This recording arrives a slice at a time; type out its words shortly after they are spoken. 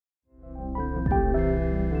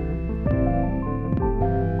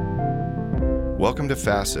Welcome to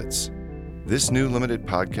Facets. This new limited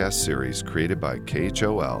podcast series created by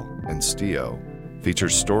KHOL and Stio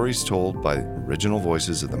features stories told by original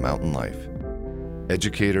voices of the mountain life.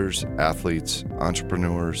 Educators, athletes,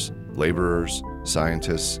 entrepreneurs, laborers,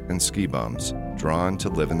 scientists, and ski bums drawn to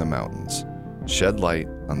live in the mountains shed light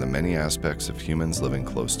on the many aspects of humans living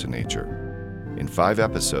close to nature. In 5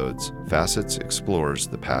 episodes, Facets explores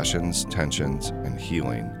the passions, tensions, and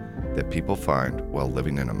healing that people find while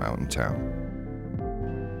living in a mountain town.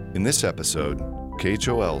 In this episode,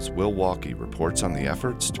 KHOL's Will Walkey reports on the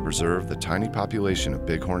efforts to preserve the tiny population of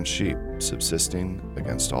bighorn sheep subsisting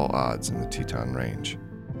against all odds in the Teton Range.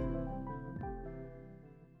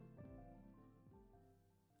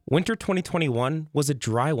 Winter 2021 was a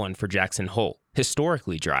dry one for Jackson Hole.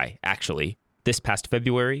 Historically dry, actually. This past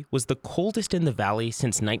February was the coldest in the valley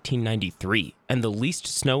since 1993 and the least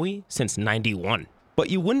snowy since 91. But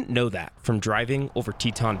you wouldn't know that from driving over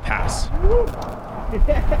Teton Pass.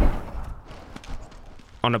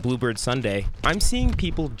 On a Bluebird Sunday, I'm seeing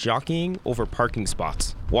people jockeying over parking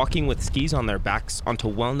spots, walking with skis on their backs onto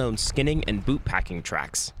well-known skinning and boot packing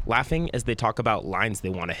tracks, laughing as they talk about lines they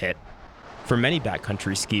want to hit. For many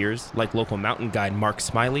backcountry skiers, like local mountain guide Mark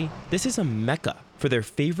Smiley, this is a mecca for their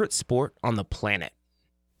favorite sport on the planet.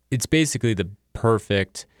 It's basically the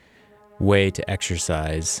perfect way to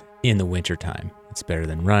exercise in the wintertime. It's better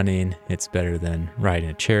than running, it's better than riding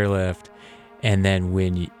a chairlift. And then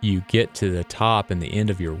when you get to the top and the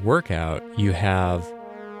end of your workout, you have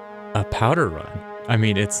a powder run. I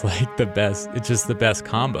mean, it's like the best, it's just the best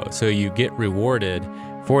combo. So you get rewarded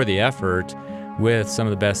for the effort with some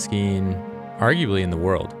of the best skiing, arguably in the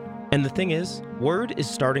world. And the thing is, word is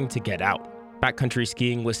starting to get out. Backcountry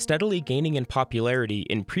skiing was steadily gaining in popularity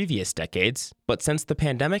in previous decades, but since the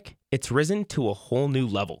pandemic, it's risen to a whole new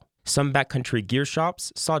level. Some backcountry gear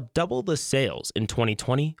shops saw double the sales in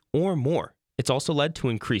 2020 or more. It's also led to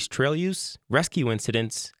increased trail use, rescue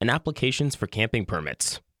incidents, and applications for camping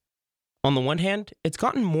permits. On the one hand, it's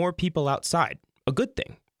gotten more people outside, a good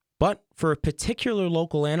thing. But for a particular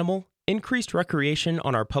local animal, increased recreation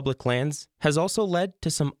on our public lands has also led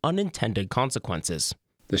to some unintended consequences.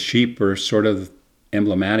 The sheep are sort of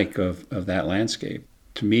emblematic of that landscape.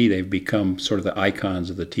 To me, they've become sort of the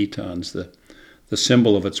icons of the Tetons, the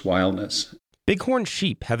symbol of its wildness. Bighorn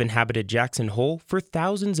sheep have inhabited Jackson Hole for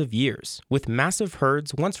thousands of years, with massive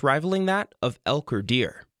herds once rivaling that of elk or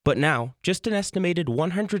deer. But now, just an estimated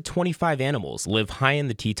 125 animals live high in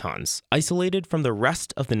the Tetons, isolated from the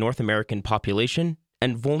rest of the North American population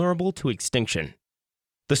and vulnerable to extinction.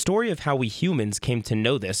 The story of how we humans came to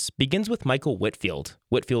know this begins with Michael Whitfield.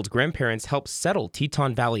 Whitfield's grandparents helped settle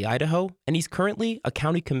Teton Valley, Idaho, and he's currently a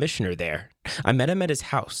county commissioner there. I met him at his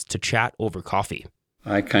house to chat over coffee.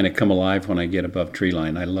 I kind of come alive when I get above tree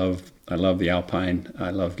line. I love the alpine. I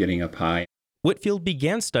love getting up high. Whitfield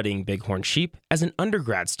began studying bighorn sheep as an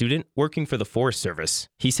undergrad student working for the Forest Service.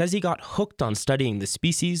 He says he got hooked on studying the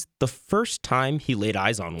species the first time he laid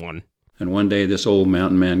eyes on one. And one day this old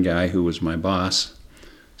mountain man guy who was my boss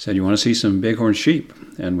said, "You want to see some bighorn sheep?"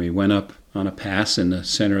 And we went up on a pass in the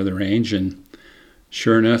center of the range, and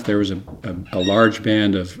sure enough, there was a large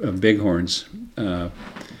band of bighorns.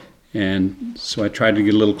 And so I tried to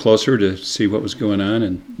get a little closer to see what was going on,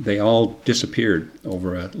 and they all disappeared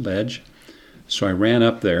over a ledge. So I ran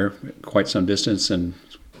up there quite some distance, and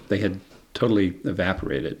they had totally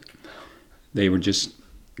evaporated. They were just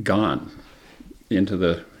gone into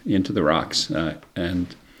the rocks,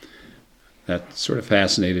 and that sort of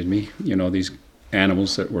fascinated me. You know, these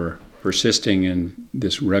animals that were persisting in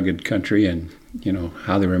this rugged country, and you know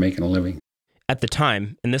how they were making a living. At the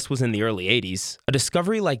time, and this was in the early 80s, a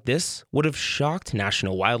discovery like this would have shocked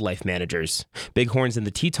national wildlife managers. Bighorns in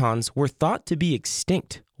the Tetons were thought to be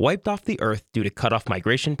extinct, wiped off the earth due to cut-off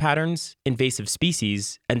migration patterns, invasive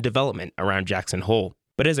species, and development around Jackson Hole.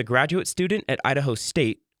 But as a graduate student at Idaho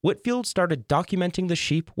State, Whitfield started documenting the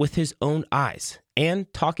sheep with his own eyes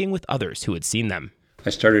and talking with others who had seen them. I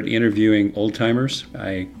started interviewing old-timers.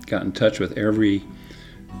 I got in touch with every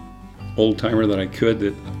old-timer that I could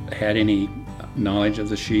that had any knowledge of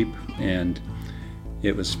the sheep, and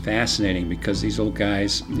it was fascinating because these old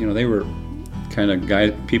guys, you know, they were kind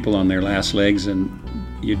of people on their last legs, and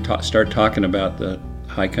you'd start talking about the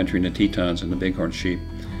high country and the Tetons and the bighorn sheep,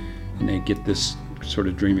 and they'd get this sort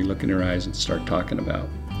of dreamy look in their eyes and start talking about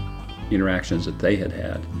interactions that they had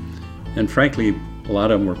had. And frankly, a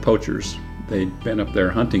lot of them were poachers. They'd been up there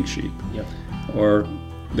hunting sheep. Yep. Or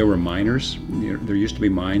there were miners. There used to be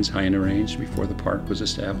mines high in the range before the park was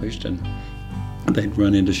established, and they'd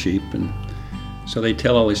run into sheep, and so they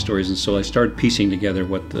tell all these stories. And so I started piecing together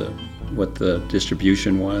what the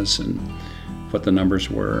distribution was, and what the numbers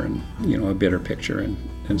were and, a better picture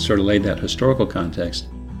and sort of laid that historical context.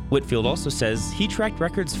 Whitfield also says he tracked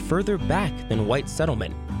records further back than white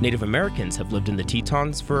settlement. Native Americans have lived in the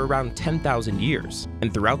Tetons for around 10,000 years,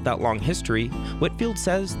 and throughout that long history, Whitfield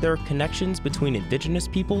says there are connections between indigenous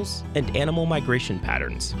peoples and animal migration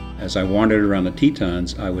patterns. As I wandered around the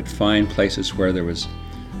Tetons, I would find places where there was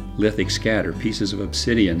lithic scatter, pieces of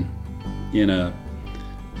obsidian in a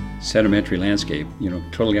sedimentary landscape,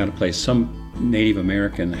 totally out of place. Some Native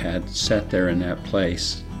American had sat there in that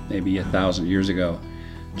place maybe 1,000 years ago,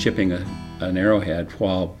 chipping an arrowhead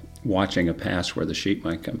while watching a pass where the sheep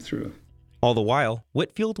might come through. All the while,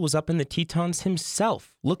 Whitfield was up in the Tetons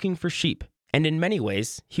himself looking for sheep. And in many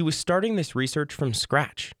ways, he was starting this research from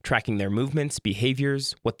scratch, tracking their movements,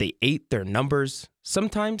 behaviors, what they ate, their numbers.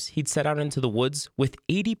 Sometimes he'd set out into the woods with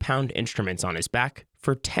 80-pound instruments on his back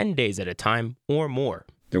for 10 days at a time or more.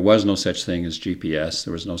 There was no such thing as GPS.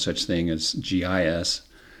 There was no such thing as GIS.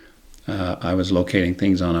 I was locating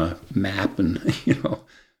things on a map and,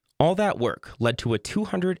 All that work led to a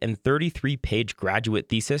 233-page graduate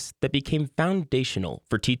thesis that became foundational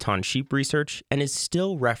for Teton sheep research and is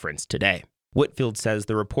still referenced today. Whitfield says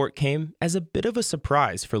the report came as a bit of a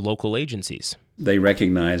surprise for local agencies. They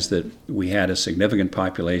recognized that we had a significant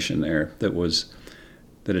population there that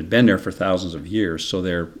had been there for thousands of years. So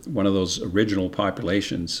they're one of those original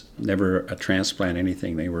populations, never a transplant,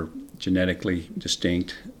 anything. They were genetically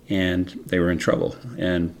distinct and they were in trouble.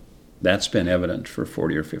 And that's been evident for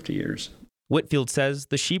 40 or 50 years. Whitfield says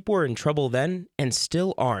the sheep were in trouble then and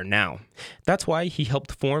still are now. That's why he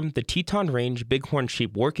helped form the Teton Range Bighorn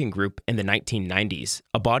Sheep Working Group in the 1990s,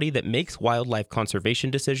 a body that makes wildlife conservation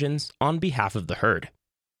decisions on behalf of the herd.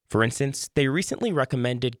 For instance, they recently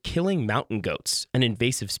recommended killing mountain goats, an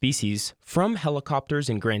invasive species, from helicopters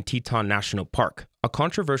in Grand Teton National Park, a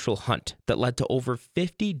controversial hunt that led to over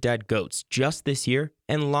 50 dead goats just this year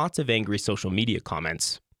and lots of angry social media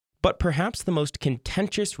comments. But perhaps the most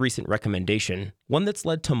contentious recent recommendation, one that's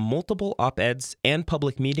led to multiple op-eds and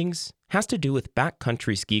public meetings, has to do with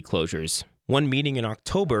backcountry ski closures. One meeting in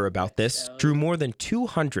October about this drew more than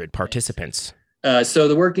 200 participants. So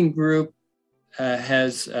the working group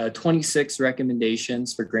has 26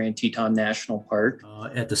 recommendations for Grand Teton National Park.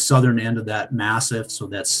 At the southern end of that massif, so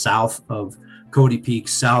that's south of Cody Peak,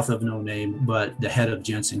 south of No Name, but the head of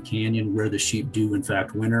Jensen Canyon, where the sheep do in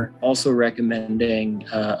fact winter. Also recommending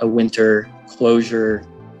a winter closure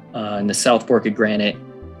in the South Fork of Granite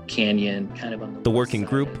Canyon, kind of on the working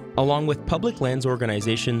group, along with public lands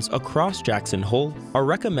organizations across Jackson Hole, are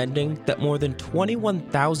recommending that more than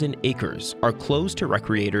 21,000 acres are closed to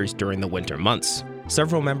recreators during the winter months.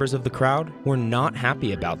 Several members of the crowd were not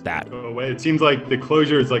happy about that. So it seems like the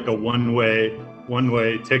closure is like a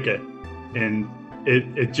one-way ticket, and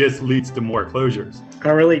it just leads to more closures. I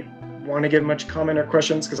don't really want to give much comment or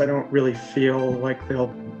questions because I don't really feel like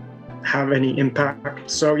they'll have any impact.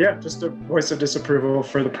 So yeah, just a voice of disapproval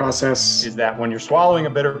for the process. Is that when you're swallowing a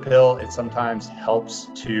bitter pill, it sometimes helps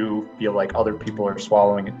to feel like other people are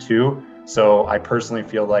swallowing it too. So I personally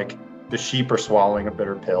feel like the sheep are swallowing a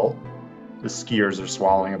bitter pill. The skiers are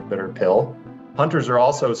swallowing a bitter pill. Hunters are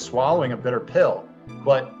also swallowing a bitter pill.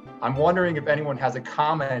 But I'm wondering if anyone has a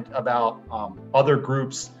comment about other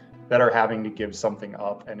groups that are having to give something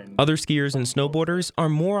up. Other skiers and snowboarders are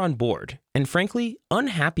more on board and frankly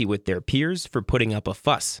unhappy with their peers for putting up a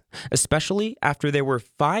fuss, especially after there were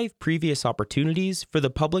 5 previous opportunities for the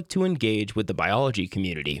public to engage with the biology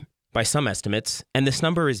community. By some estimates, and this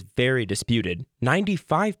number is very disputed,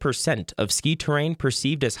 95% of ski terrain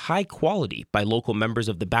perceived as high quality by local members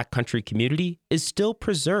of the backcountry community is still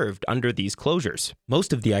preserved under these closures.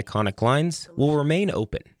 Most of the iconic lines will remain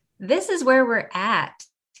open. This is where we're at.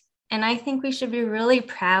 And I think we should be really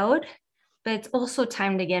proud, but it's also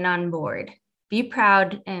time to get on board. Be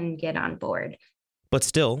proud and get on board. But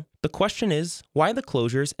still, the question is, why the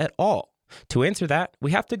closures at all? To answer that,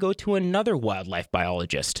 we have to go to another wildlife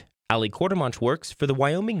biologist. Allie Quartermanch works for the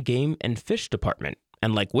Wyoming Game and Fish Department.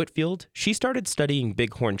 And like Whitfield, she started studying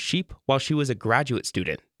bighorn sheep while she was a graduate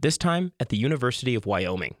student, this time at the University of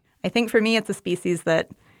Wyoming. I think for me, it's a species that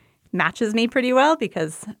matches me pretty well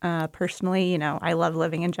because personally, I love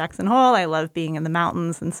living in Jackson Hole. I love being in the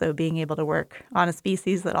mountains. And so being able to work on a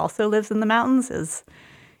species that also lives in the mountains is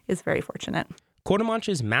very fortunate.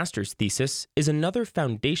 Quartermanch's master's thesis is another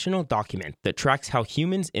foundational document that tracks how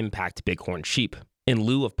humans impact bighorn sheep. In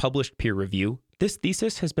lieu of published peer review, this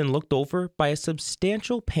thesis has been looked over by a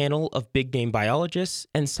substantial panel of big game biologists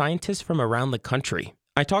and scientists from around the country.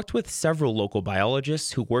 I talked with several local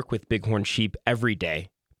biologists who work with bighorn sheep every day.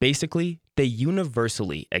 Basically, they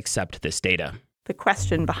universally accept this data. The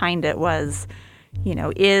question behind it was,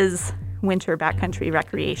 is winter backcountry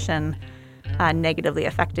recreation negatively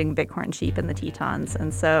affecting bighorn sheep in the Tetons.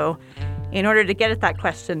 And so in order to get at that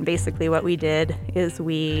question, basically what we did is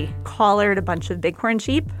we collared a bunch of bighorn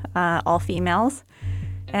sheep, all females,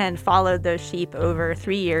 and followed those sheep over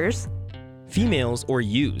 3 years. Females, or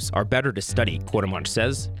ewes, are better to study, Quartermanch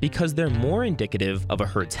says, because they're more indicative of a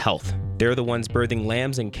herd's health. They're the ones birthing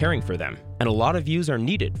lambs and caring for them, and a lot of ewes are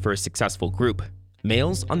needed for a successful group.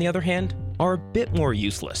 Males, on the other hand, are a bit more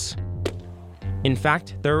useless. In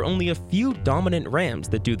fact, there are only a few dominant rams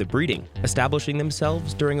that do the breeding, establishing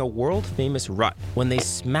themselves during a world-famous rut when they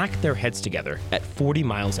smack their heads together at 40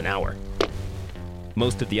 miles an hour.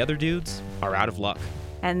 Most of the other dudes are out of luck.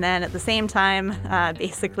 And then at the same time,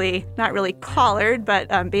 basically, not really collared,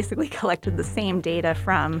 but basically collected the same data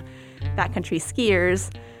from backcountry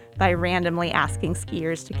skiers by randomly asking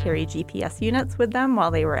skiers to carry GPS units with them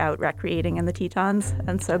while they were out recreating in the Tetons.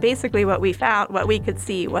 And so basically what we could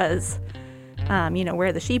see was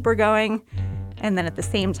where the sheep were going, and then at the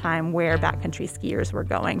same time where backcountry skiers were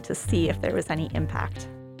going to see if there was any impact.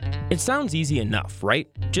 It sounds easy enough, right?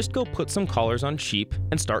 Just go put some collars on sheep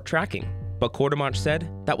and start tracking. But Quartermanch said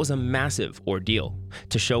that was a massive ordeal.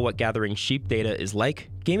 To show what gathering sheep data is like,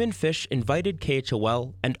 Game & Fish invited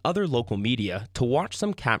KHOL and other local media to watch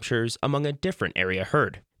some captures among a different area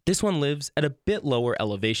herd. This one lives at a bit lower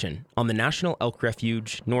elevation on the National Elk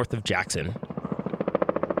Refuge north of Jackson.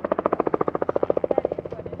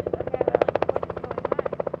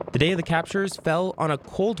 The day of the captures fell on a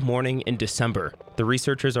cold morning in December. The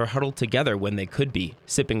researchers are huddled together when they could be,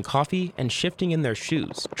 sipping coffee and shifting in their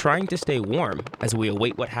shoes, trying to stay warm as we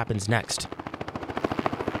await what happens next.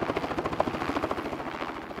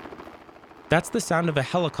 That's the sound of a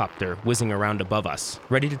helicopter whizzing around above us,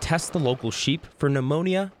 ready to test the local sheep for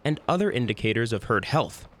pneumonia and other indicators of herd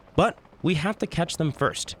health. But we have to catch them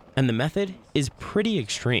first, and the method is pretty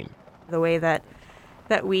extreme. The way that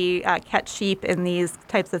we catch sheep in these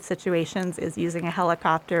types of situations is using a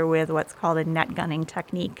helicopter with what's called a net gunning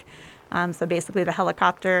technique. So basically the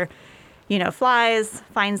helicopter, flies,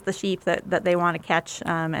 finds the sheep that they want to catch,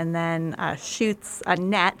 and then shoots a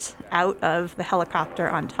net out of the helicopter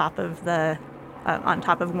on top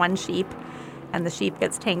of one sheep, and the sheep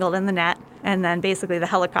gets tangled in the net. And then basically the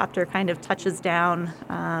helicopter kind of touches down,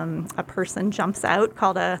 a person jumps out,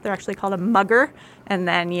 they're actually called a mugger, and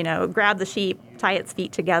then, grab the sheep, tie its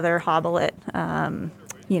feet together, hobble it,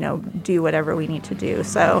 do whatever we need to do.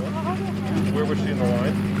 So, where was she in the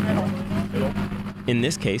line? Middle. In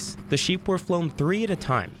this case, the sheep were flown 3 at a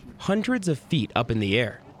time, hundreds of feet up in the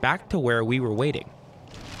air, back to where we were waiting.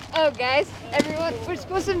 Oh, guys, everyone, we're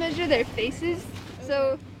supposed to measure their faces,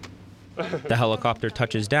 so... The helicopter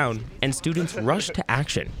touches down, and students rush to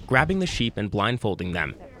action, grabbing the sheep and blindfolding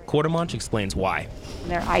them. Quartermanch explains why.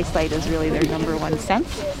 Their eyesight is really their number one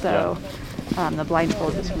sense, so the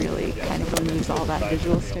blindfold just really kind of removes all that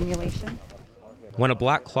visual stimulation. When a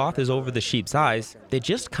black cloth is over the sheep's eyes, they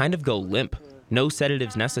just kind of go limp. No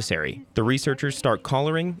sedatives necessary. The researchers start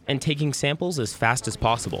collaring and taking samples as fast as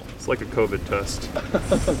possible. It's like a COVID test.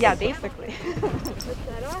 Yeah, basically.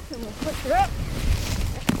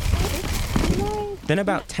 Then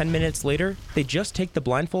about 10 minutes later, they just take the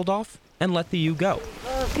blindfold off and let the ewe go.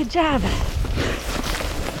 Good job.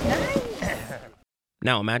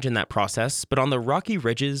 Now imagine that process, but on the rocky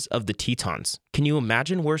ridges of the Tetons. Can you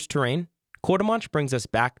imagine worse terrain? Quartermanch brings us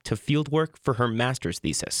back to fieldwork for her master's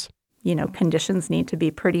thesis. Conditions need to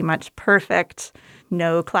be pretty much perfect.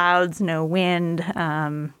 No clouds, no wind,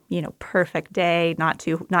 perfect day, not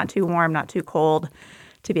too warm, not too cold,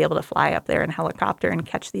 to be able to fly up there in a helicopter and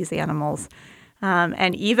catch these animals.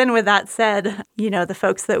 And even with that said, the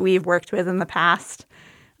folks that we've worked with in the past,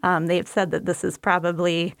 they've said that this is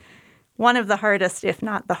probably one of the hardest, if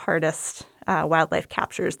not the hardest, wildlife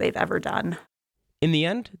captures they've ever done. In the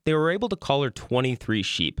end, they were able to collar 23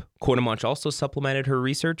 sheep. Quartermanch also supplemented her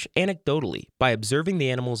research anecdotally by observing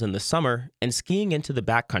the animals in the summer and skiing into the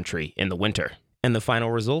backcountry in the winter. And the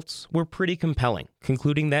final results were pretty compelling,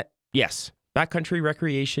 concluding that, yes, backcountry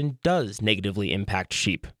recreation does negatively impact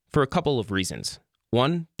sheep for a couple of reasons.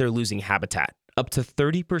 One, they're losing habitat, up to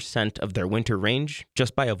 30% of their winter range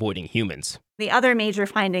just by avoiding humans. The other major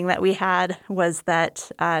finding that we had was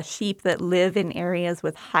that sheep that live in areas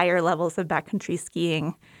with higher levels of backcountry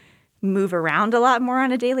skiing move around a lot more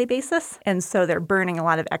on a daily basis, and so they're burning a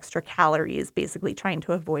lot of extra calories, basically trying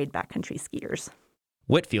to avoid backcountry skiers.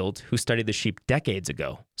 Whitfield, who studied the sheep decades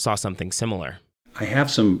ago, saw something similar. I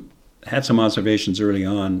had some observations early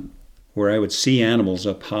on where I would see animals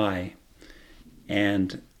up high,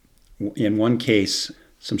 and in one case,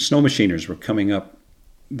 some snow machiners were coming up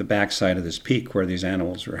the backside of this peak where these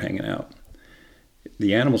animals were hanging out.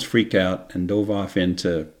 The animals freaked out and dove off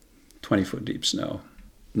into 20-foot deep snow.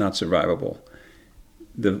 Not survivable.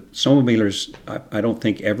 The snowmobilers, I don't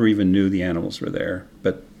think ever even knew the animals were there,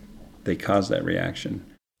 but they caused that reaction.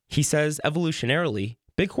 He says evolutionarily,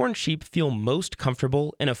 bighorn sheep feel most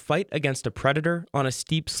comfortable in a fight against a predator on a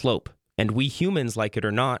steep slope, and we humans, like it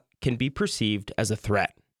or not, can be perceived as a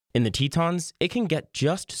threat. In the Tetons, it can get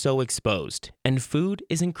just so exposed, and food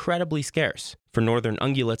is incredibly scarce. For northern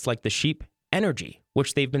ungulates like the sheep, energy,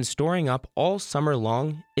 which they've been storing up all summer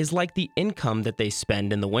long, is like the income that they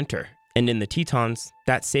spend in the winter. And in the Tetons,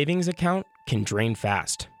 that savings account can drain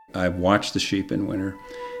fast. I've watched the sheep in winter,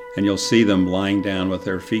 and you'll see them lying down with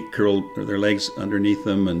their feet curled, or their legs underneath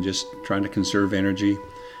them, and just trying to conserve energy.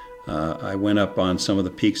 I went up on some of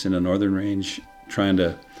the peaks in the northern range, trying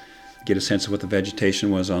to get a sense of what the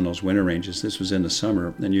vegetation was on those winter ranges. This was in the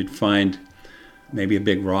summer, and you'd find maybe a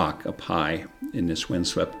big rock up high in this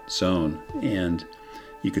windswept zone, and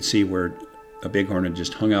you could see where a bighorn had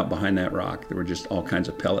just hung out behind that rock. There were just all kinds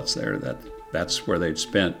of pellets there. That's where they'd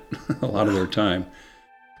spent a lot of their time.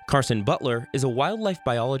 Carson Butler is a wildlife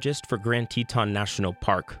biologist for Grand Teton National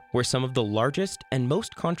Park, where some of the largest and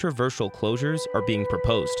most controversial closures are being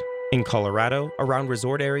proposed. In Colorado, around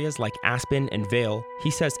resort areas like Aspen and Vail,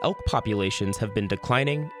 he says elk populations have been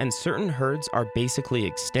declining and certain herds are basically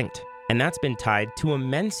extinct. And that's been tied to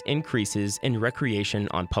immense increases in recreation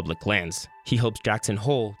on public lands. He hopes Jackson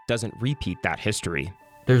Hole doesn't repeat that history.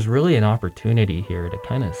 There's really an opportunity here to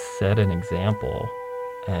kind of set an example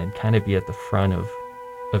and kind of be at the front of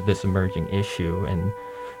this emerging issue and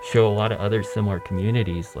show a lot of other similar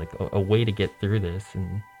communities like a way to get through this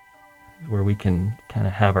and where we can kind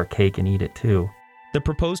of have our cake and eat it too. The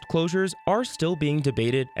proposed closures are still being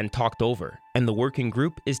debated and talked over, and the working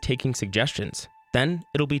group is taking suggestions. Then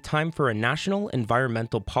it'll be time for a National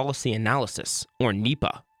Environmental Policy Analysis, or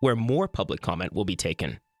NEPA, where more public comment will be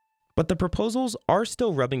taken. But the proposals are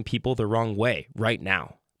still rubbing people the wrong way right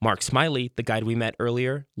now. Mark Smiley, the guide we met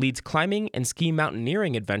earlier, leads climbing and ski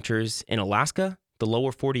mountaineering adventures in Alaska, the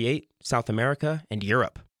lower 48, South America, and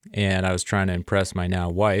Europe. And I was trying to impress my now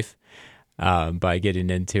wife by getting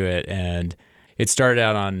into it. And it started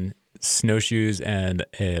out on snowshoes and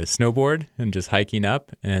a snowboard and just hiking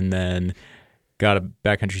up, and then got a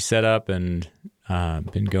backcountry setup and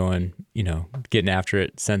been going, getting after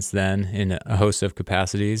it since then in a host of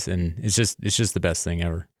capacities. And it's just the best thing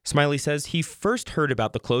ever. Smiley says he first heard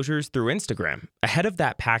about the closures through Instagram ahead of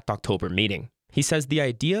that packed October meeting. He says the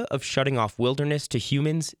idea of shutting off wilderness to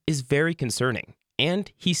humans is very concerning,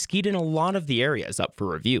 and he skied in a lot of the areas up for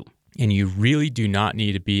review. And you really do not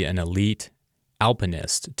need to be an elite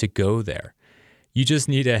alpinist to go there. You just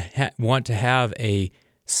need to want to have a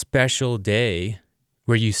special day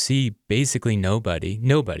where you see basically nobody,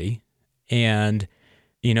 and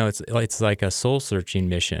it's like a soul-searching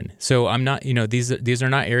mission. So I'm not, these are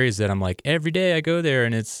not areas that I'm like, every day I go there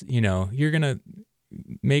and it's, you're going to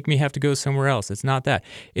make me have to go somewhere else. It's not that.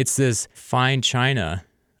 It's this fine china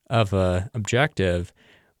of a objective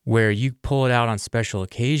where you pull it out on special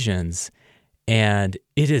occasions and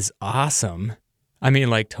it is awesome. I mean,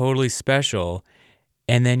 like totally special.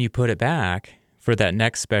 And then you put it back for that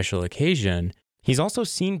next special occasion. He's also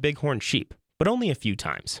seen bighorn sheep, but only a few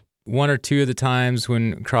times. One or two of the times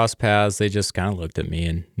when crossed paths, they just kind of looked at me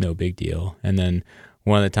and no big deal. And then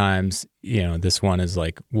one of the times, this one is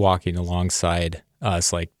like walking alongside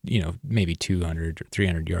us, like, maybe 200 or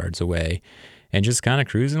 300 yards away and just kind of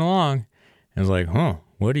cruising along. And I was like,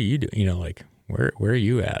 what are you doing? Like, where are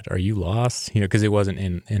you at? Are you lost? Because it wasn't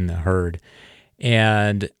in the herd.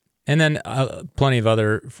 And then plenty of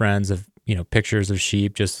other friends of, pictures of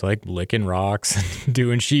sheep just like licking rocks and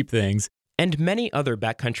doing sheep things. And many other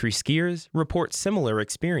backcountry skiers report similar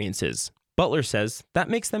experiences. Butler says that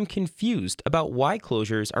makes them confused about why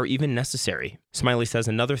closures are even necessary. Smiley says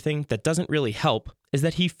another thing that doesn't really help is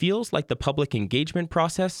that he feels like the public engagement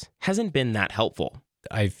process hasn't been that helpful.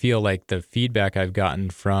 I feel like the feedback I've gotten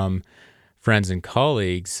from friends and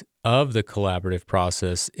colleagues of the collaborative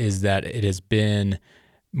process is that it has been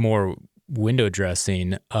more window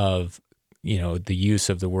dressing of, the use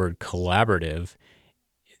of the word collaborative.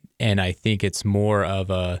 And I think it's more of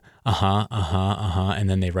a and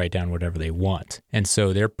then they write down whatever they want. And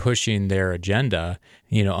so they're pushing their agenda,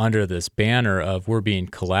 under this banner of we're being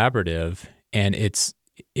collaborative, and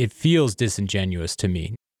it feels disingenuous to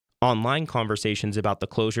me. Online conversations about the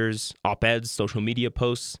closures, op-eds, social media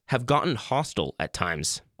posts have gotten hostile at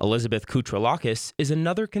times. Elizabeth Koutralakis is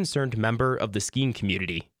another concerned member of the skiing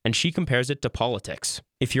community, and she compares it to politics.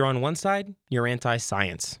 If you're on one side, you're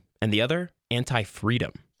anti-science, and the other,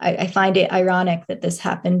 anti-freedom. I find it ironic that this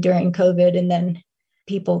happened during COVID, and then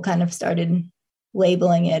people kind of started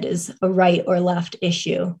labeling it as a right or left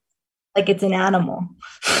issue, like it's an animal.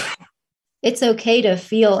 It's okay to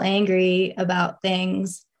feel angry about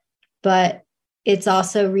things, but it's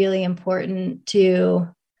also really important to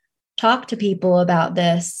talk to people about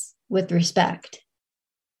this with respect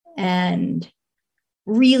and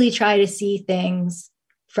really try to see things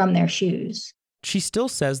from their shoes. She still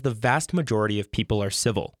says the vast majority of people are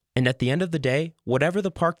civil, and at the end of the day, whatever the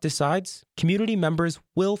park decides, community members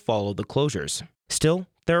will follow the closures. Still,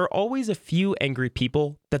 there are always a few angry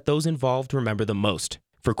people that those involved remember the most.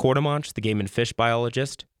 For Quartermanche, the game and fish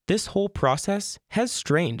biologist, this whole process has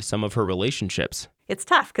strained some of her relationships. It's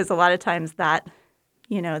tough because a lot of times that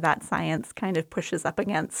science kind of pushes up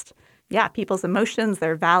against, people's emotions,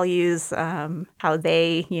 their values, how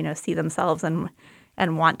they, see themselves and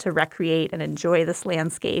want to recreate and enjoy this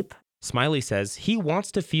landscape. Smiley says he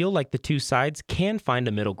wants to feel like the two sides can find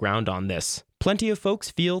a middle ground on this. Plenty of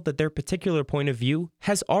folks feel that their particular point of view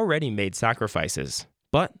has already made sacrifices,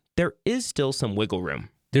 but there is still some wiggle room.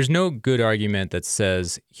 There's no good argument that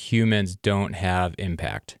says humans don't have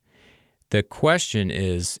impact. The question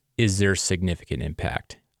is there significant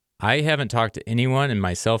impact? I haven't talked to anyone, and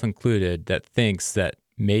myself included, that thinks that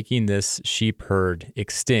making this sheep herd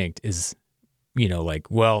extinct is, give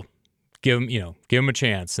them a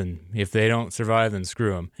chance, and if they don't survive, then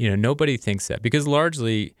screw them. Nobody thinks that, because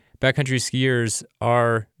largely backcountry skiers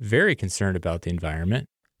are very concerned about the environment.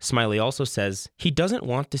 Smiley also says he doesn't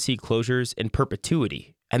want to see closures in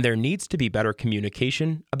perpetuity, and there needs to be better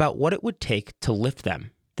communication about what it would take to lift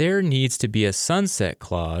them. There needs to be a sunset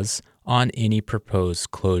clause on any proposed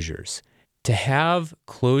closures. To have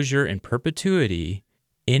closure in perpetuity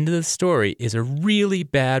into the story is a really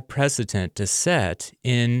bad precedent to set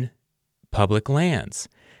in public lands,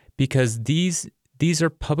 because these are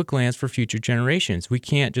public lands for future generations. We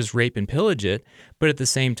can't just rape and pillage it, but at the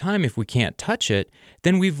same time, if we can't touch it,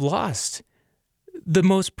 then we've lost the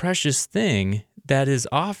most precious thing that is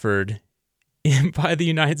offered by the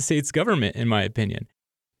United States government, in my opinion.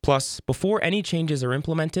 Plus, before any changes are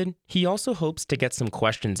implemented, he also hopes to get some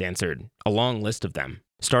questions answered, a long list of them.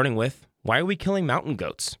 Starting with, why are we killing mountain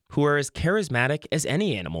goats, who are as charismatic as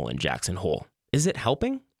any animal in Jackson Hole? Is it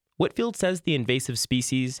helping? Whitfield says the invasive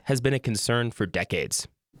species has been a concern for decades.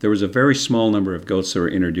 There was a very small number of goats that were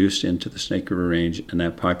introduced into the Snake River Range, and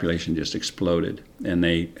that population just exploded. And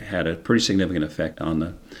they had a pretty significant effect on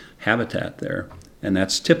the habitat there. And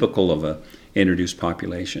that's typical of an introduced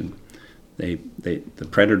population. The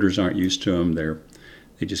predators aren't used to them.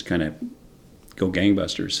 They just kind of go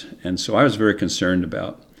gangbusters. And so I was very concerned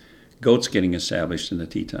about goats getting established in the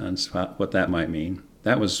Tetons, what that might mean.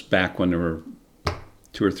 That was back when there were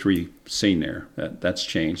 2 or 3 seen there. That's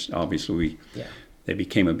changed. Obviously, they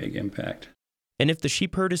became a big impact. And if the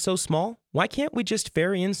sheep herd is so small, why can't we just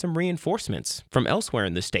ferry in some reinforcements from elsewhere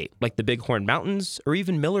in the state, like the Bighorn Mountains or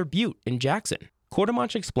even Miller Butte in Jackson?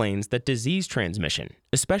 Quartermanche explains that disease transmission,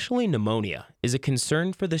 especially pneumonia, is a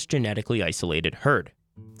concern for this genetically isolated herd.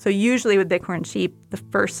 So usually with bighorn sheep, the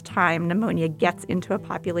first time pneumonia gets into a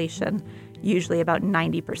population, usually about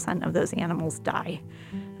 90% of those animals die.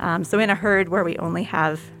 So in a herd where we only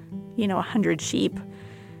have, 100 sheep,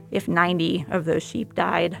 if 90 of those sheep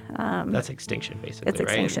died, that's extinction, basically. It's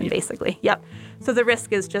extinction, right? Basically. Yep. So the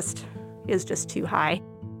risk is just too high.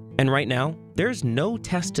 And right now, there's no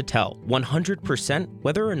test to tell 100%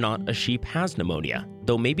 whether or not a sheep has pneumonia,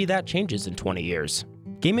 though maybe that changes in 20 years.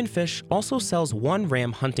 Game and Fish also sells 1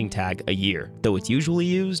 ram hunting tag a year, though it's usually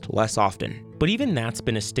used less often. But even that's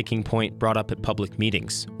been a sticking point brought up at public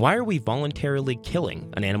meetings. Why are we voluntarily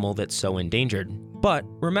killing an animal that's so endangered? But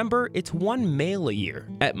remember, it's 1 male a year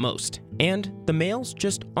at most, and the males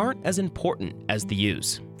just aren't as important as the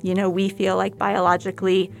ewes. We feel like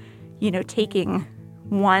biologically, taking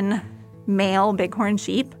 1 male bighorn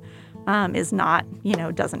sheep is not,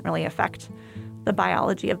 doesn't really affect the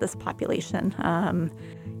biology of this population.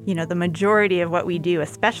 The majority of what we do,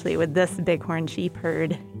 especially with this bighorn sheep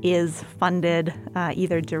herd, is funded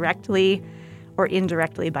either directly or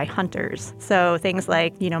indirectly by hunters. So things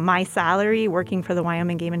like, my salary working for the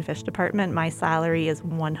Wyoming Game and Fish Department, my salary is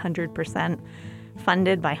 100%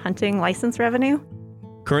 funded by hunting license revenue.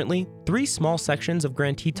 Currently, 3 small sections of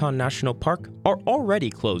Grand Teton National Park are already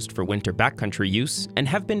closed for winter backcountry use and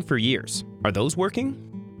have been for years. Are those working?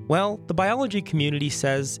 Well, the biology community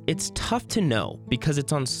says it's tough to know because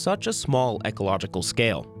it's on such a small ecological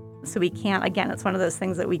scale. So we can't, again, it's one of those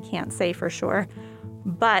things that we can't say for sure.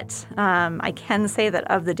 But I can say that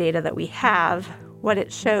of the data that we have, what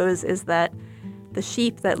it shows is that the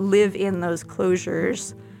sheep that live in those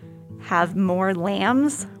closures have more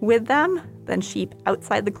lambs with them than sheep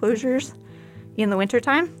outside the closures. in the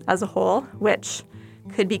wintertime as a whole, which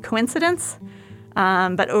could be coincidence.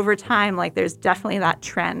 But over time, like there's definitely that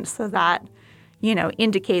trend. So that,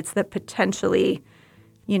 indicates that potentially,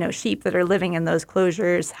 sheep that are living in those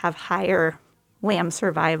closures have higher lamb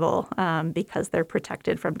survival because they're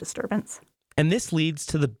protected from disturbance. And this leads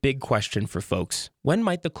to the big question for folks. When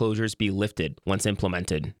might the closures be lifted once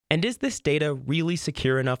implemented? And is this data really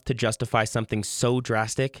secure enough to justify something so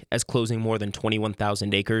drastic as closing more than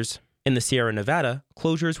 21,000 acres? In the Sierra Nevada,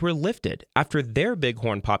 closures were lifted after their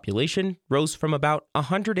bighorn population rose from about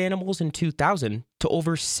 100 animals in 2000 to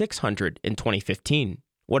over 600 in 2015.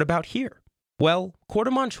 What about here? Well,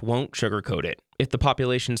 Courtemanche won't sugarcoat it. If the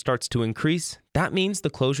population starts to increase, that means the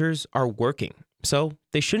closures are working. So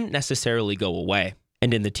they shouldn't necessarily go away.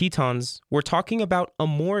 And in the Tetons, we're talking about a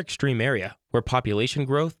more extreme area where population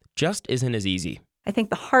growth just isn't as easy. I think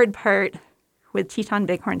the hard part with Teton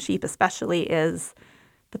bighorn sheep especially is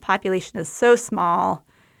the population is so small,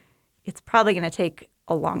 it's probably going to take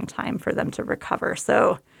a long time for them to recover.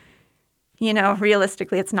 So,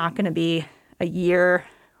 realistically, it's not going to be a year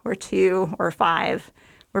or 2 or 5.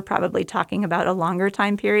 We're probably talking about a longer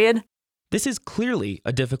time period. This is clearly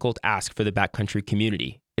a difficult ask for the backcountry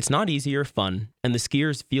community. It's not easy or fun, and the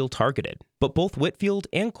skiers feel targeted. But both Whitfield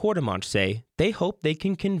and Courtemanche say they hope they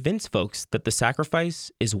can convince folks that the sacrifice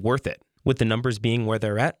is worth it. With the numbers being where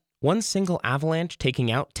they're at, one single avalanche taking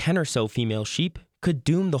out 10 or so female sheep could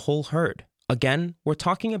doom the whole herd. Again, we're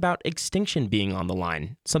talking about extinction being on the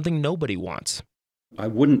line, something nobody wants. I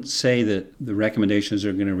wouldn't say that the recommendations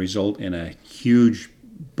are going to result in a huge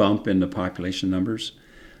bump in the population numbers,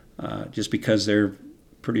 just because they're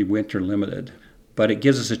pretty winter limited. But it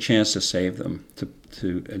gives us a chance to save them,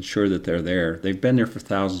 to ensure that they're there. They've been there for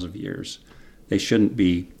thousands of years. They shouldn't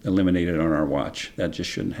be eliminated on our watch. That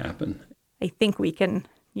just shouldn't happen. I think we can,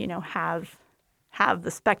 have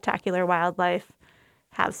the spectacular wildlife,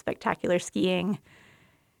 have spectacular skiing.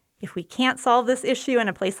 If we can't solve this issue in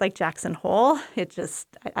a place like Jackson Hole,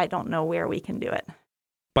 I don't know where we can do it.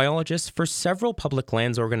 Biologists for several public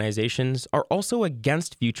lands organizations are also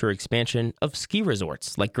against future expansion of ski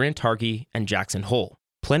resorts like Grand Targhee and Jackson Hole.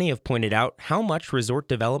 Plenty have pointed out how much resort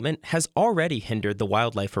development has already hindered the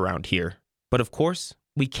wildlife around here. But of course,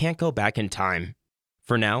 we can't go back in time.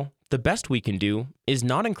 For now, the best we can do is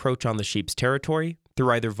not encroach on the sheep's territory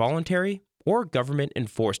through either voluntary or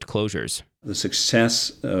government-enforced closures. The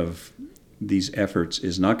success of these efforts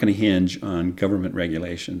is not going to hinge on government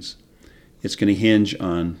regulations. It's going to hinge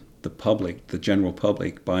on the public, the general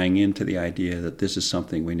public, buying into the idea that this is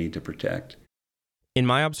something we need to protect. In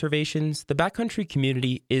my observations, the backcountry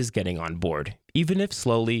community is getting on board, even if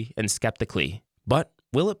slowly and skeptically. But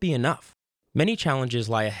will it be enough? Many challenges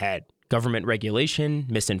lie ahead. Government regulation,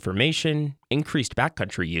 misinformation, increased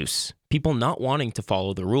backcountry use, people not wanting to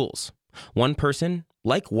follow the rules. One person,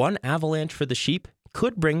 like one avalanche for the sheep,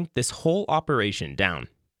 could bring this whole operation down.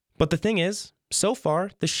 But the thing is, so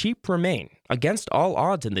far, the sheep remain against all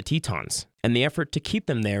odds in the Tetons, and the effort to keep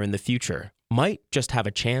them there in the future might just have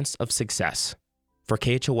a chance of success. For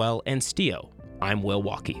KHOL and Stio, I'm Will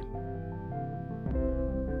Walkey.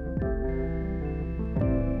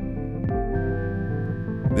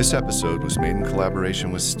 This episode was made in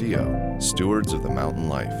collaboration with Stio, Stewards of the Mountain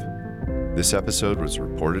Life. This episode was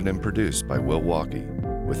reported and produced by Will Walkey,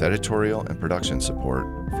 with editorial and production support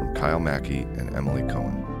from Mackie and Emily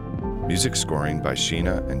Cohen. Music scoring by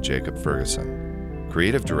Sheena and Jacob Fergusen.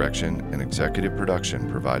 Creative direction and executive production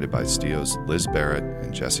provided by Stio's Liz Barrett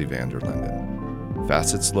and Jessie van der Linden.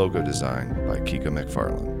 Facets logo design by Kika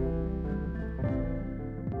MacFarlane.